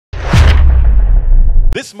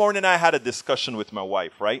This morning I had a discussion with my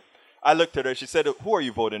wife, right? I looked at her. She said, "Who are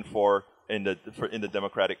you voting for in the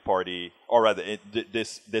Democratic Party, or rather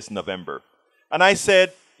this November?" And I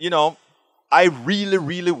said, I really,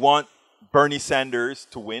 really want Bernie Sanders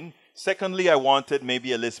to win. Secondly, I wanted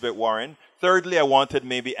maybe Elizabeth Warren. Thirdly, I wanted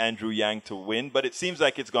maybe Andrew Yang to win, but it seems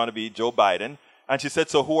like it's going to be Joe Biden. And she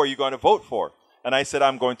said, "So who are you going to vote for?" And I said,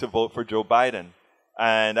 "I'm going to vote for Joe Biden."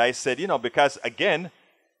 And I said, because again,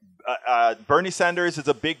 Bernie Sanders is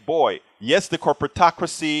a big boy. Yes, the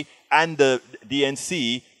corporatocracy and the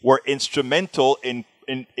DNC were instrumental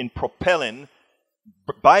in propelling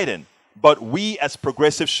Biden. But we as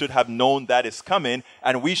progressives should have known that is coming,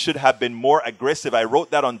 and we should have been more aggressive. I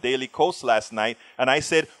wrote that on Daily Kos last night, and I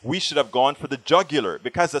said we should have gone for the jugular,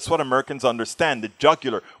 because that's what Americans understand, the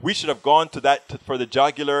jugular. We should have gone for the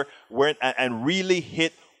jugular and really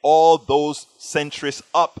hit all those centrists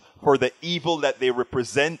up for the evil that they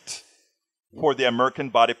represent for the American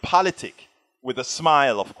body politic, with a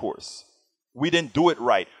smile, of course. We didn't do it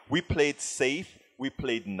right. We played safe. We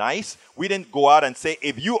played nice. We didn't go out and say,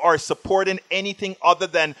 if you are supporting anything other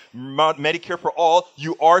than Medicare for all,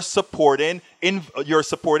 you're supporting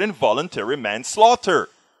voluntary manslaughter.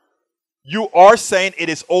 You are saying it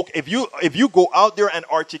is okay. If you go out there and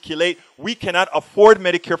articulate, we cannot afford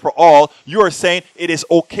Medicare for all, you are saying it is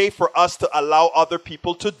okay for us to allow other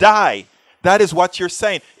people to die. That is what you're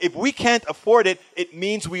saying. If we can't afford it, it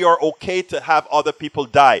means we are okay to have other people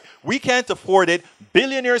die. We can't afford it.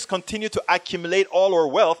 Billionaires continue to accumulate all our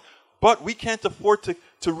wealth, but we can't afford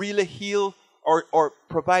to really heal or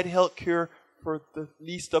provide health care for the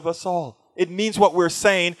least of us all. It means what we're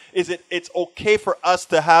saying is it's okay for us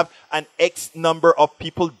to have an X number of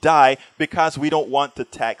people die because we don't want to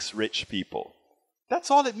tax rich people. That's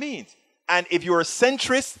all it means. And if you're a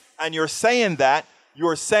centrist and you're saying that,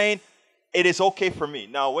 you're saying it is okay for me.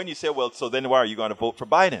 Now, when you say, well, so then why are you going to vote for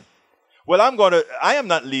Biden? Well, I am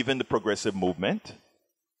not leaving the progressive movement.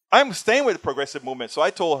 I'm staying with the progressive movement. So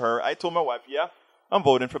I told my wife, yeah, I'm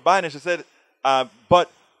voting for Biden. She said, but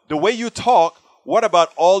the way you talk, what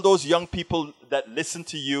about all those young people that listen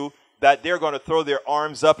to you, that they're going to throw their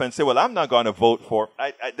arms up and say, well, I'm not going to vote for.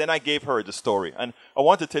 Then I gave her the story. And I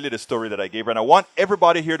want to tell you the story that I gave her. And I want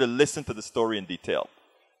everybody here to listen to the story in detail.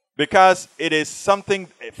 Because it is something,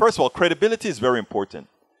 first of all, credibility is very important.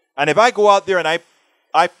 And if I go out there and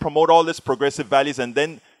I promote all these progressive values and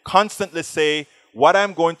then constantly say, what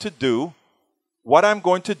I'm going to do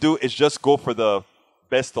is just go for the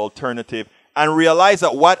best alternative, and realize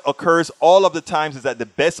that what occurs all of the times is that the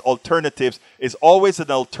best alternatives is always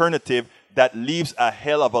an alternative that leaves a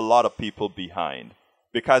hell of a lot of people behind.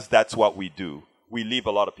 Because that's what we do. We leave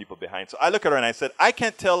a lot of people behind. So I look at her and I said, I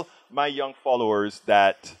can't tell my young followers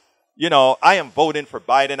that, I am voting for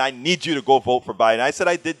Biden. I need you to go vote for Biden. I said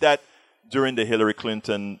I did that during the Hillary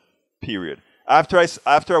Clinton period. After I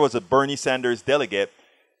was a Bernie Sanders delegate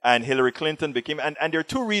and Hillary Clinton became, and there are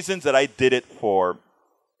two reasons that I did it for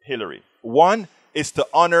Hillary. One is to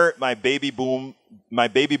honor my baby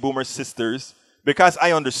boomer sisters, because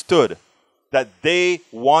I understood that they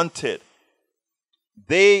wanted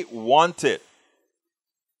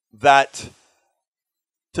that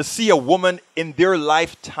to see a woman in their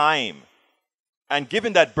lifetime. And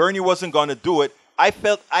given that Bernie wasn't going to do it, I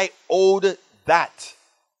felt I owed that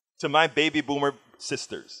to my baby boomer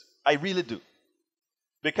sisters. I really do.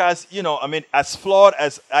 Because, as flawed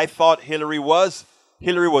as I thought Hillary was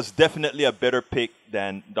definitely a better pick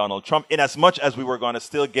than Donald Trump, in as much as we were going to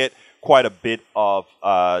still get quite a bit of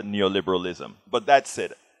neoliberalism. But that's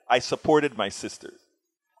it. I supported my sisters.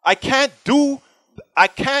 I can't do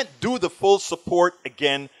the full support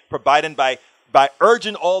again for Biden by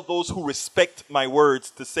urging all those who respect my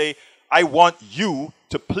words to say, I want you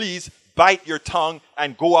to please bite your tongue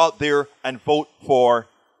and go out there and vote for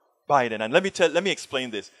Biden. And let me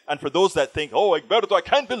explain this. And for those that think, oh, Egberto, I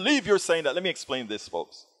can't believe you're saying that. Let me explain this,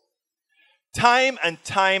 folks. Time and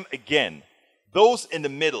time again, those in the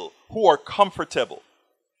middle who are comfortable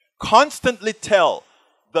constantly tell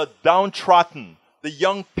the downtrodden, the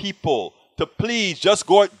young people, to please just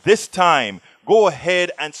go this time, go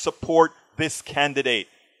ahead and support this candidate.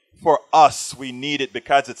 For us, we need it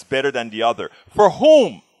because it's better than the other. For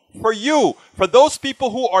whom? For you. For those people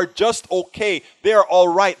who are just okay. They are all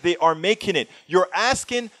right. They are making it. You're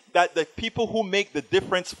asking that the people who make the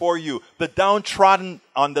difference for you, the downtrodden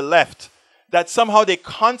on the left, that somehow they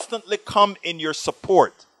constantly come in your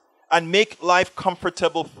support and make life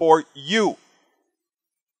comfortable for you.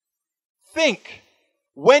 Think.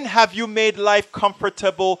 When have you made life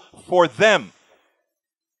comfortable for them?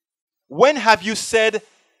 When have you said,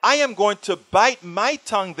 I am going to bite my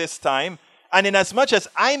tongue this time, and in as much as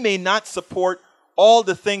I may not support all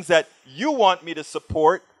the things that you want me to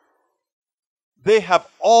support, they have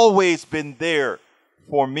always been there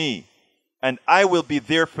for me. And I will be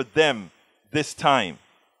there for them this time.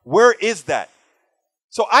 Where is that?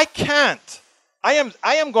 So I can't.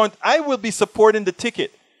 I will be supporting the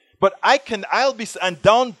ticket. But and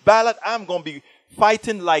down ballot, I'm going to be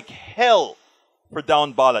fighting like hell for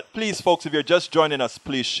down ballot. Please, folks, if you're just joining us,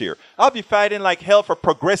 please share. I'll be fighting like hell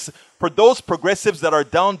for those progressives that are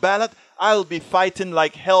down ballot. I'll be fighting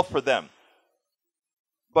like hell for them.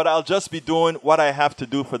 But I'll just be doing what I have to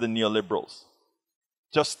do for the neoliberals.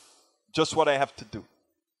 Just what I have to do.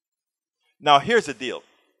 Now, here's the deal.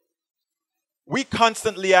 We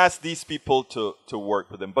constantly ask these people to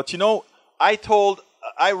work with them. But you know,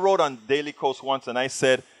 I wrote on Daily Kos once and I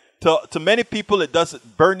said, to many people it doesn't,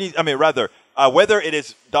 whether it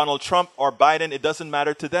is Donald Trump or Biden, it doesn't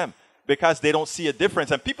matter to them because they don't see a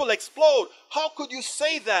difference. And people explode. How could you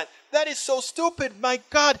say that? That is so stupid. My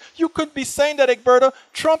God, you couldn't be saying that, Egberto.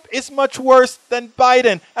 Trump is much worse than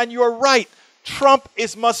Biden. And you're right. Trump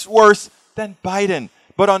is much worse than Biden.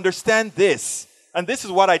 But understand this, and this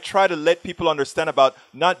is what I try to let people understand about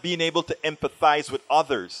not being able to empathize with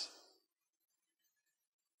others.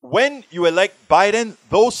 When you elect Biden,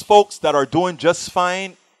 those folks that are doing just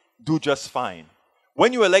fine, do just fine.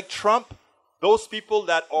 When you elect Trump, those people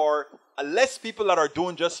that are, less people that are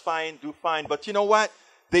doing just fine, do fine. But you know what?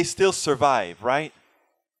 They still survive, right?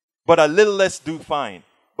 But a little less do fine.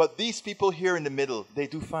 But these people here in the middle, they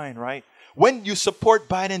do fine, right? When you support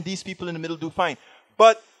Biden, these people in the middle do fine.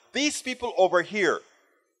 But these people over here,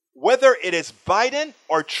 whether it is Biden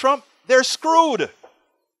or Trump, they're screwed.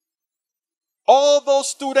 All those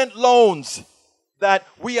student loans that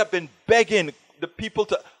we have been begging the people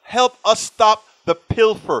to help us stop the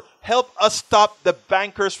pilfer, help us stop the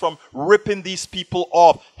bankers from ripping these people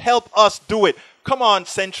off, help us do it. Come on,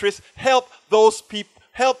 centrists, help those people,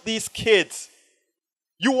 help these kids.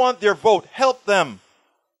 You want their vote, help them.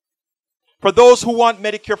 For those who want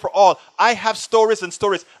Medicare for all, I have stories and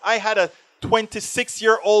stories. I had a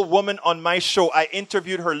 26-year-old woman on my show. I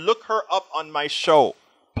interviewed her. Look her up on my show,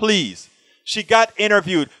 please. She got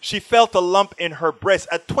interviewed. She felt a lump in her breast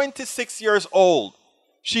at 26 years old.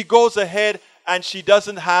 She goes ahead and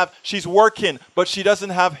she's working, but she doesn't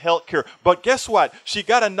have health care. But guess what? She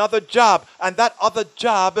got another job, and that other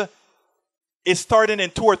job is starting in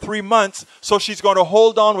 2 or 3 months. So she's going to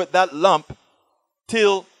hold on with that lump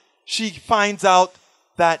till she finds out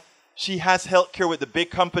that she has health care with the big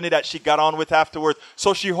company that she got on with afterwards.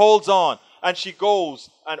 So she holds on and she goes,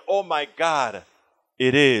 and oh my God,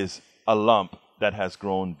 it is a lump that has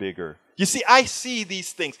grown bigger. You see, I see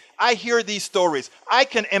these things. I hear these stories. I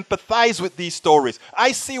can empathize with these stories.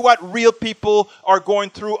 I see what real people are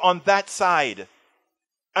going through on that side.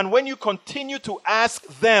 And when you continue to ask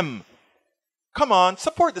them, come on,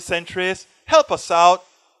 support the centrists, help us out,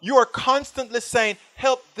 you are constantly saying,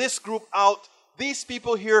 help this group out. These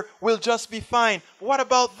people here will just be fine. What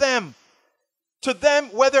about them? To them,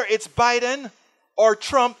 whether it's Biden or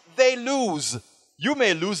Trump, they lose. You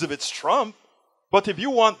may lose if it's Trump, but if you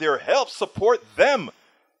want their help, support them.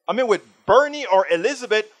 I mean, with Bernie or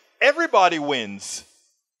Elizabeth, everybody wins.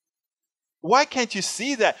 Why can't you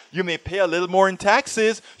see that? You may pay a little more in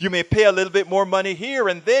taxes. You may pay a little bit more money here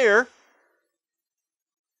and there.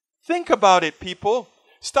 Think about it, people.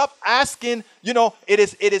 Stop asking, it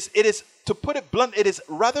is, to put it blunt, it is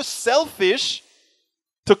rather selfish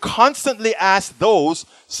to constantly ask those,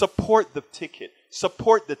 support the ticket.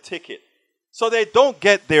 So they don't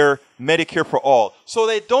get their Medicare for all. So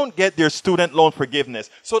they don't get their student loan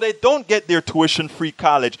forgiveness. So they don't get their tuition-free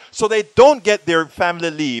college. So they don't get their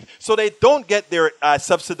family leave. So they don't get their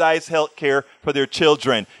subsidized health care for their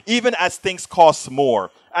children, even as things cost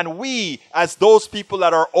more. And we, as those people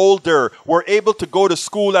that are older, were able to go to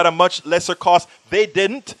school at a much lesser cost. They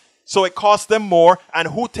didn't. So it costs them more. And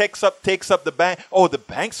who takes up the bank? Oh, the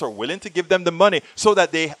banks are willing to give them the money so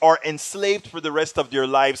that they are enslaved for the rest of their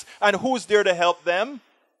lives. And who's there to help them?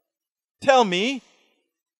 Tell me.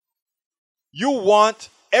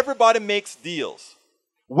 Everybody makes deals.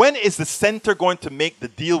 When is the center going to make the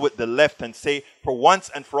deal with the left and say, for once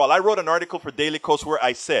and for all? I wrote an article for Daily Kos where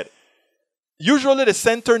I said, usually the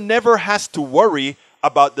center never has to worry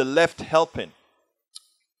about the left helping.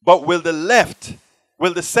 But will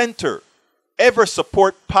the center ever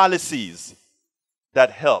support policies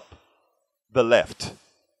that help the left,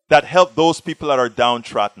 that help those people that are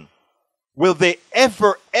downtrodden? Will they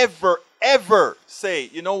ever say,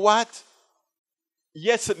 you know what?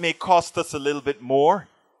 Yes, it may cost us a little bit more.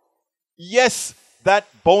 Yes, that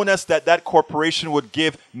bonus that corporation would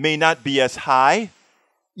give may not be as high.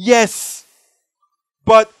 Yes.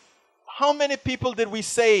 But How many people did we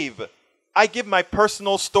save? I give my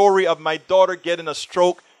personal story of my daughter getting a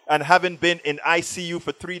stroke and having been in ICU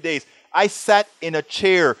for 3 days. I sat in a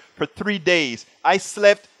chair for 3 days. I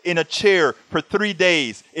slept in a chair for 3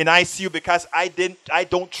 days in ICU because I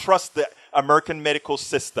don't trust the American medical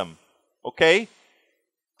system. Okay?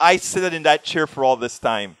 I sat in that chair for all this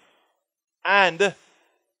time. And,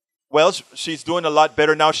 well, she's doing a lot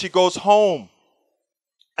better now. She goes home.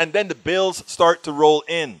 And then the bills start to roll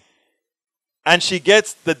in. And she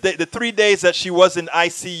gets the 3 days that she was in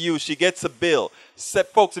ICU, she gets a bill.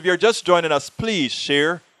 Folks, if you're just joining us, please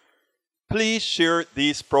share. Please share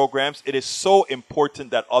these programs. It is so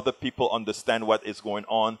important that other people understand what is going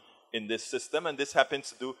on in this system. And this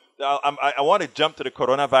happens to do, I want to jump to the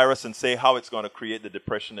coronavirus and say how it's going to create the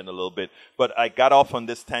depression in a little bit. But I got off on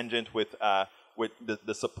this tangent with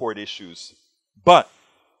the support issues. But,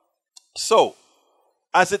 so,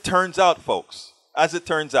 as it turns out, folks, as it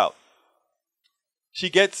turns out, she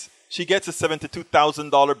gets a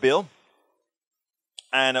 $72,000 bill.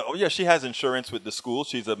 And she has insurance with the school.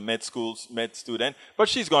 She's a med student, but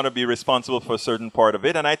she's going to be responsible for a certain part of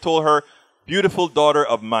it. And I told her, beautiful daughter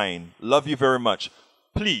of mine, love you very much.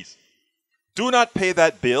 Please, do not pay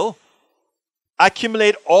that bill.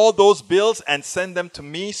 Accumulate all those bills and send them to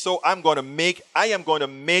me. So I am going to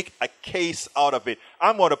make a case out of it.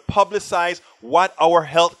 I'm going to publicize what our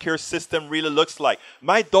healthcare system really looks like.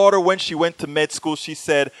 My daughter, when she went to med school, she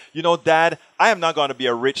said, you know, Dad, I am not going to be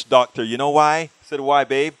a rich doctor. You know why? I said, why,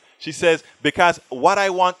 babe? She says, because what I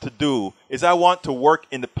want to do is I want to work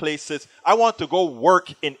in the places, I want to go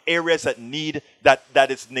work in areas that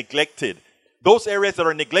is neglected. Those areas that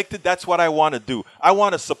are neglected, that's what I want to do. I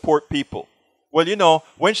want to support people. Well, you know,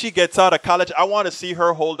 when she gets out of college, I want to see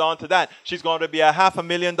her hold on to that. She's going to be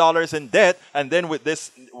 $500,000 in debt, and then with this,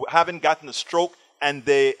 having gotten a stroke and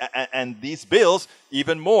these bills,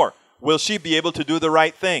 even more. Will she be able to do the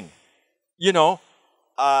right thing? You know,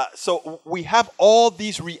 so we have all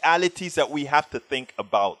these realities that we have to think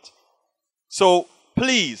about. So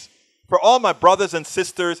please, for all my brothers and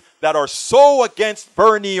sisters that are so against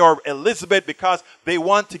Bernie or Elizabeth because they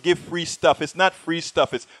want to give free stuff. It's not free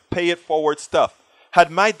stuff. It's pay it forward stuff.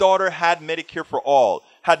 Had my daughter had Medicare for all,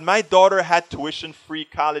 had my daughter had tuition-free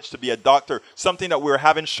college to be a doctor, something that we're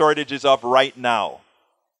having shortages of right now,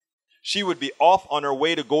 she would be off on her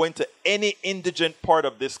way to go into any indigent part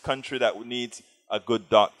of this country that needs a good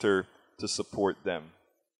doctor to support them.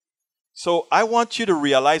 So I want you to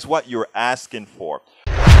realize what you're asking for.